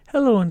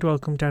Hello and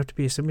welcome to How to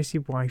Be a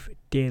Submissive Wife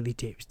Daily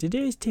Tips.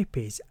 Today's tip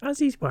is, as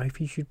his wife,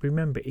 you should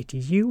remember it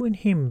is you and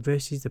him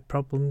versus the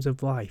problems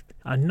of life,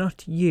 and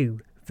not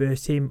you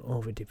versus him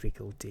over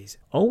difficulties.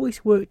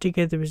 Always work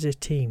together as a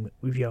team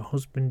with your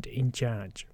husband in charge.